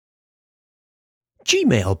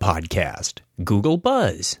Gmail podcast, Google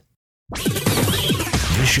Buzz.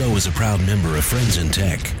 This show is a proud member of Friends in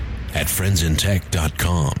Tech at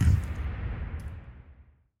friendsintech.com.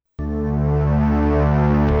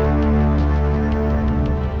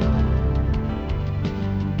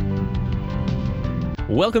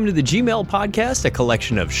 Welcome to the Gmail podcast, a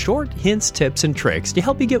collection of short hints, tips, and tricks to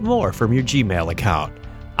help you get more from your Gmail account.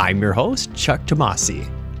 I'm your host, Chuck Tomasi.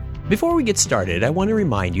 Before we get started, I want to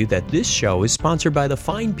remind you that this show is sponsored by the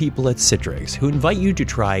fine people at Citrix, who invite you to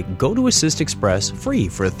try GoToAssist Express free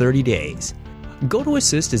for 30 days.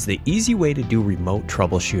 GoToAssist is the easy way to do remote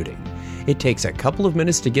troubleshooting. It takes a couple of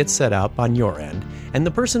minutes to get set up on your end, and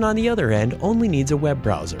the person on the other end only needs a web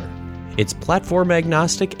browser. It's platform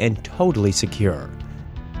agnostic and totally secure.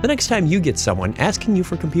 The next time you get someone asking you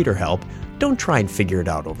for computer help, don't try and figure it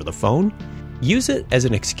out over the phone. Use it as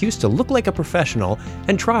an excuse to look like a professional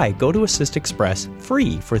and try GoToAssist Express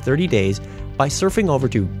free for 30 days by surfing over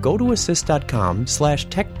to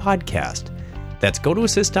gotoassist.com/techpodcast. That's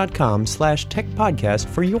gotoassist.com/techpodcast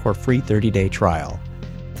for your free 30-day trial.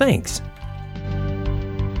 Thanks.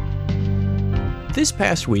 This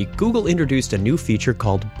past week, Google introduced a new feature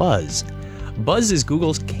called Buzz. Buzz is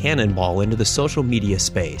Google's cannonball into the social media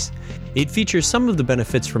space. It features some of the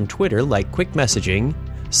benefits from Twitter, like quick messaging,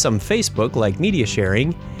 some Facebook, like media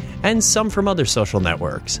sharing, and some from other social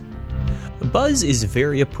networks. Buzz is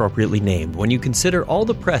very appropriately named when you consider all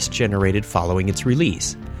the press generated following its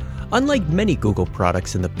release. Unlike many Google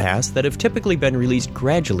products in the past that have typically been released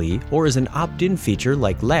gradually or as an opt-in feature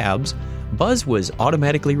like Labs, Buzz was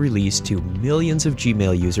automatically released to millions of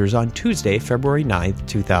Gmail users on Tuesday, February 9th,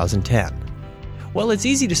 2010. While it's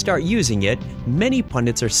easy to start using it, many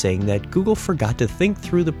pundits are saying that Google forgot to think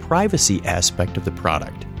through the privacy aspect of the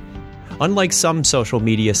product. Unlike some social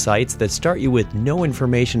media sites that start you with no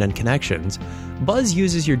information and connections, Buzz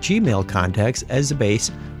uses your Gmail contacts as a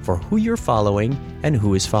base for who you're following and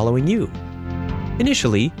who is following you.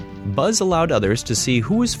 Initially, Buzz allowed others to see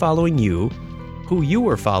who is following you, who you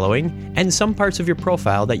were following, and some parts of your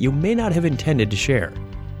profile that you may not have intended to share.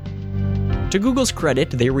 To Google's credit,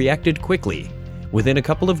 they reacted quickly. Within a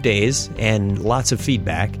couple of days, and lots of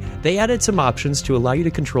feedback, they added some options to allow you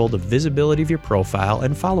to control the visibility of your profile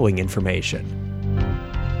and following information.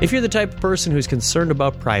 If you're the type of person who's concerned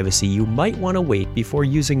about privacy, you might want to wait before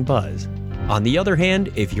using Buzz. On the other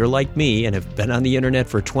hand, if you're like me and have been on the internet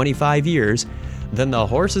for 25 years, then the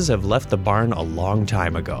horses have left the barn a long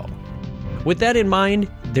time ago. With that in mind,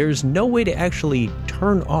 there's no way to actually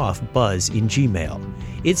turn off Buzz in Gmail.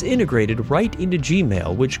 It's integrated right into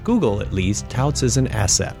Gmail, which Google at least touts as an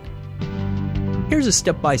asset. Here's a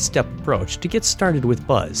step-by-step approach to get started with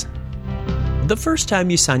Buzz. The first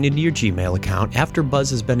time you sign into your Gmail account after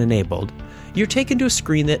Buzz has been enabled, you're taken to a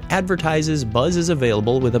screen that advertises Buzz is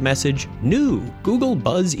available with a message, "New Google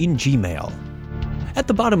Buzz in Gmail." At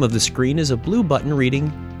the bottom of the screen is a blue button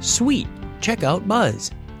reading, "Sweet, check out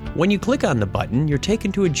Buzz." When you click on the button, you're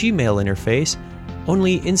taken to a Gmail interface,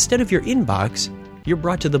 only instead of your inbox, you're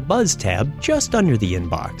brought to the Buzz tab just under the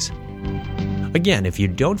inbox. Again, if you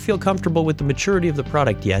don't feel comfortable with the maturity of the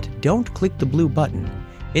product yet, don't click the blue button.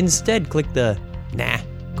 Instead, click the,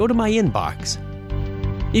 go to my inbox.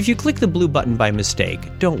 If you click the blue button by mistake,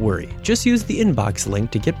 don't worry. Just use the inbox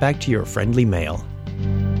link to get back to your friendly mail.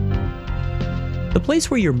 The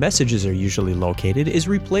place where your messages are usually located is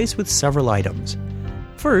replaced with several items.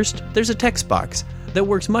 First, there's a text box that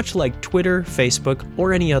works much like Twitter, Facebook,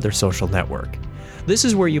 or any other social network. This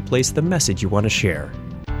is where you place the message you want to share.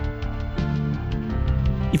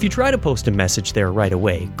 If you try to post a message there right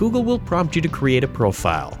away, Google will prompt you to create a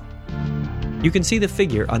profile. You can see the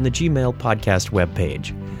figure on the Gmail podcast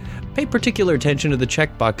webpage. Pay particular attention to the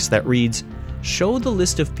checkbox that reads, "Show the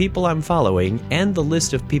list of people I'm following and the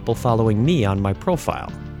list of people following me on my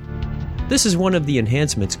profile." This is one of the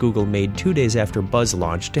enhancements Google made 2 days after Buzz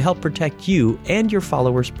launched to help protect you and your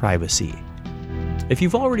followers' privacy. If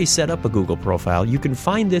you've already set up a Google profile, you can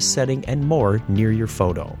find this setting and more near your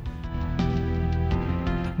photo.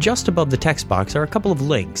 Just above the text box are a couple of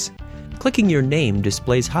links. Clicking your name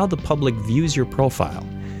displays how the public views your profile.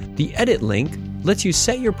 The edit link lets you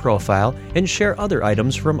set your profile and share other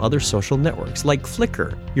items from other social networks like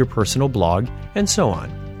Flickr, your personal blog, and so on.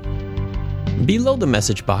 Below the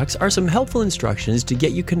message box are some helpful instructions to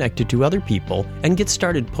get you connected to other people and get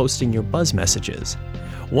started posting your Buzz messages.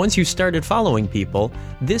 Once you've started following people,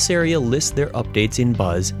 this area lists their updates in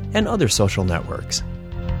Buzz and other social networks.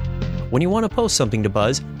 When you want to post something to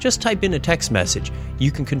Buzz, just type in a text message. You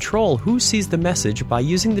can control who sees the message by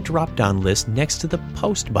using the drop-down list next to the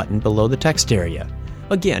Post button below the text area.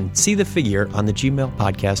 Again, see the figure on the Gmail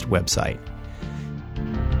podcast website.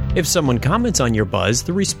 If someone comments on your buzz,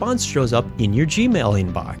 the response shows up in your Gmail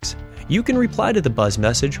inbox. You can reply to the buzz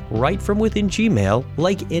message right from within Gmail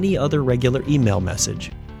like any other regular email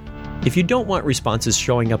message. If you don't want responses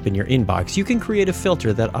showing up in your inbox, you can create a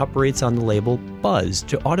filter that operates on the label Buzz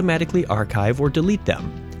to automatically archive or delete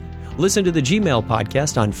them. Listen to the Gmail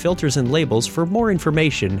podcast on filters and labels for more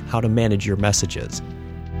information how to manage your messages.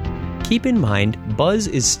 Keep in mind, Buzz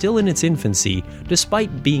is still in its infancy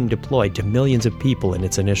despite being deployed to millions of people in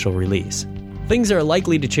its initial release. Things are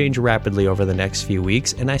likely to change rapidly over the next few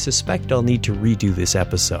weeks, and I suspect I'll need to redo this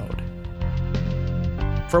episode.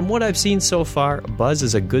 From what I've seen so far, Buzz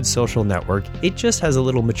is a good social network. It just has a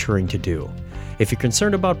little maturing to do. If you're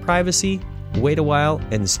concerned about privacy, wait a while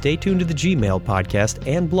and stay tuned to the Gmail podcast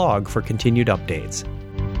and blog for continued updates.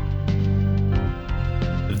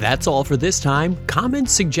 That's all for this time.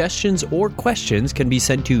 Comments, suggestions, or questions can be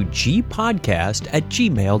sent to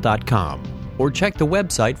gpodcast@gmail.com or check the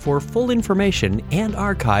website for full information and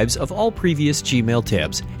archives of all previous Gmail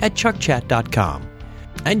tips at chuckchat.com.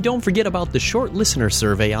 And don't forget about the short listener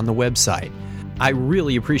survey on the website. I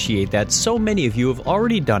really appreciate that so many of you have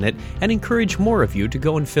already done it and encourage more of you to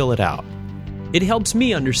go and fill it out. It helps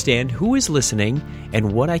me understand who is listening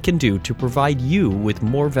and what I can do to provide you with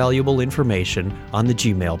more valuable information on the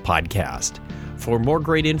Gmail podcast. For more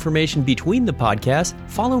great information between the podcasts,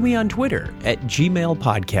 follow me on Twitter @Gmail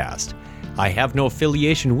Podcast. I have no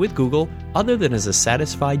affiliation with Google other than as a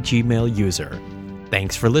satisfied Gmail user.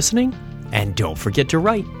 Thanks for listening. And don't forget to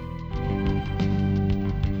write.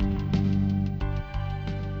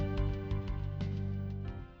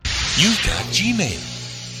 You've got Gmail.